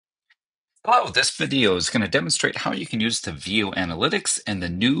Hello, this video is going to demonstrate how you can use the VO Analytics and the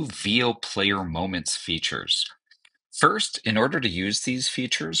new VO Player Moments features. First, in order to use these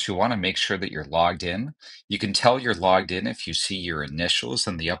features, you want to make sure that you're logged in. You can tell you're logged in if you see your initials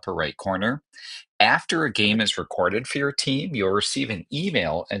in the upper right corner. After a game is recorded for your team, you'll receive an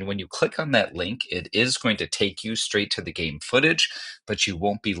email, and when you click on that link, it is going to take you straight to the game footage, but you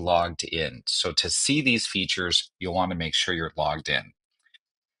won't be logged in. So to see these features, you'll want to make sure you're logged in.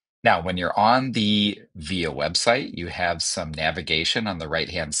 Now, when you're on the VIA website, you have some navigation on the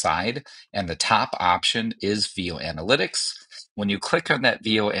right-hand side, and the top option is VIA Analytics. When you click on that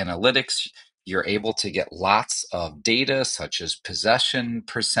VIA Analytics, you're able to get lots of data such as possession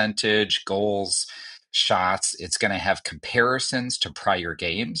percentage, goals, shots. It's going to have comparisons to prior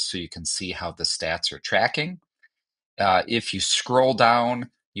games, so you can see how the stats are tracking. If you scroll down,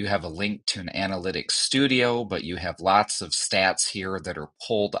 you have a link to an analytics studio, but you have lots of stats here that are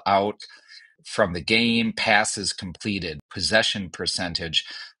pulled out from the game, passes completed, possession percentage,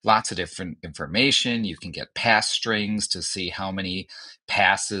 lots of different information. You can get pass strings to see how many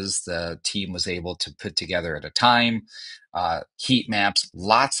passes the team was able to put together at a time, heat maps,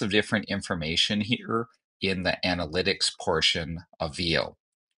 lots of different information here in the analytics portion of VO.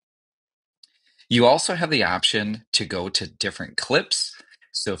 You also have the option to go to different clips.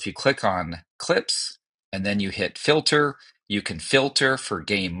 So if you click on clips and then you hit filter, you can filter for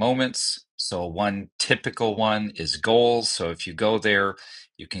game moments. So one typical one is goals. So if you go there,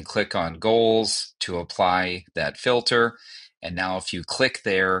 you can click on goals to apply that filter. And now if you click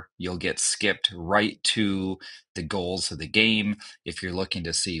there, you'll get skipped right to the goals of the game if you're looking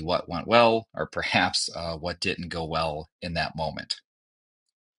to see what went well or perhaps what didn't go well in that moment.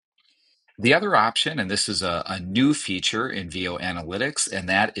 The other option, and this is a new feature in VO Analytics, and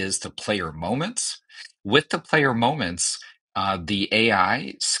that is the player moments. With the player moments, the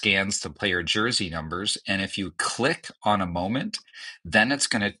AI scans the player jersey numbers, and if you click on a moment, then it's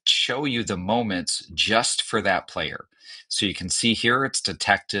going to show you the moments just for that player. So you can see here it's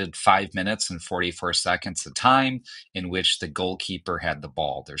detected 5 minutes and 44 seconds of time in which the goalkeeper had the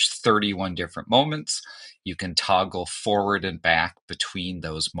ball. There's 31 different moments. You can toggle forward and back between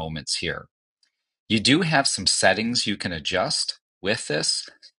those moments here. You do have some settings you can adjust with this.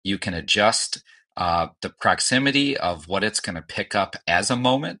 You can adjust the proximity of what it's going to pick up as a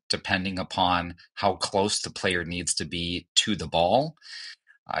moment, depending upon how close the player needs to be to the ball.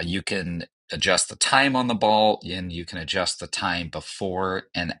 You can adjust the time on the ball, and you can adjust the time before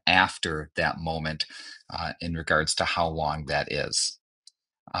and after that moment in regards to how long that is.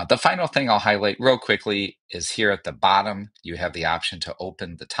 The final thing I'll highlight real quickly is here at the bottom, you have the option to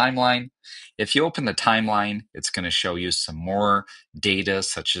open the timeline. If you open the timeline, it's going to show you some more data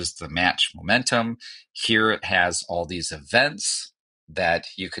such as the match momentum. Here it has all these events that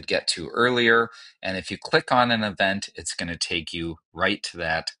you could get to earlier. And if you click on an event, it's going to take you right to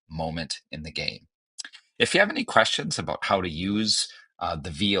that moment in the game. If you have any questions about how to use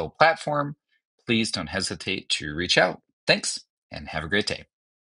the VO platform, please don't hesitate to reach out. Thanks and have a great day.